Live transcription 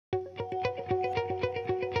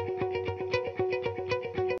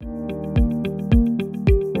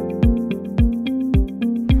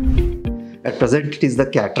present it is the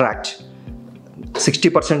cataract.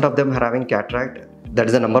 60% of them are having cataract. That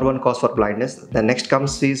is the number one cause for blindness. The next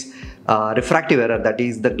comes is refractive error, that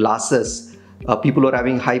is the glasses. People who are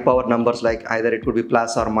having high power numbers, like either it could be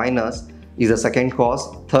plus or minus, is the second cause.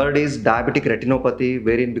 Third is diabetic retinopathy,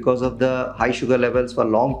 wherein because of the high sugar levels for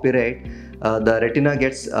long period, the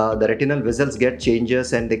retinal vessels get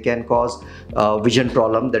changes and they can cause vision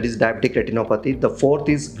problem, that is diabetic retinopathy. The fourth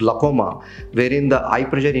is glaucoma, wherein the eye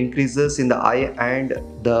pressure increases in the eye and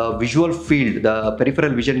the visual field, the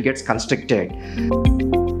peripheral vision gets constricted.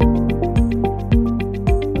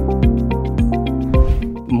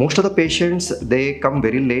 Most of the patients, they come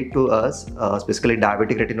very late to us, especially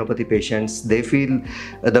diabetic retinopathy patients. They feel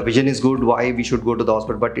the vision is good, why we should go to the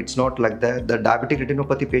hospital, but it's not like that. The diabetic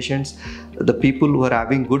retinopathy patients, the people who are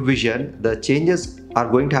having good vision, the changes are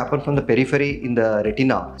going to happen from the periphery in the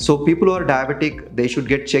retina. So people who are diabetic, they should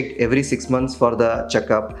get checked every 6 months for the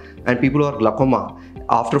checkup. And people who are glaucoma,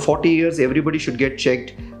 after 40 years, everybody should get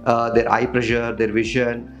checked, their eye pressure, their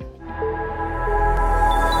vision,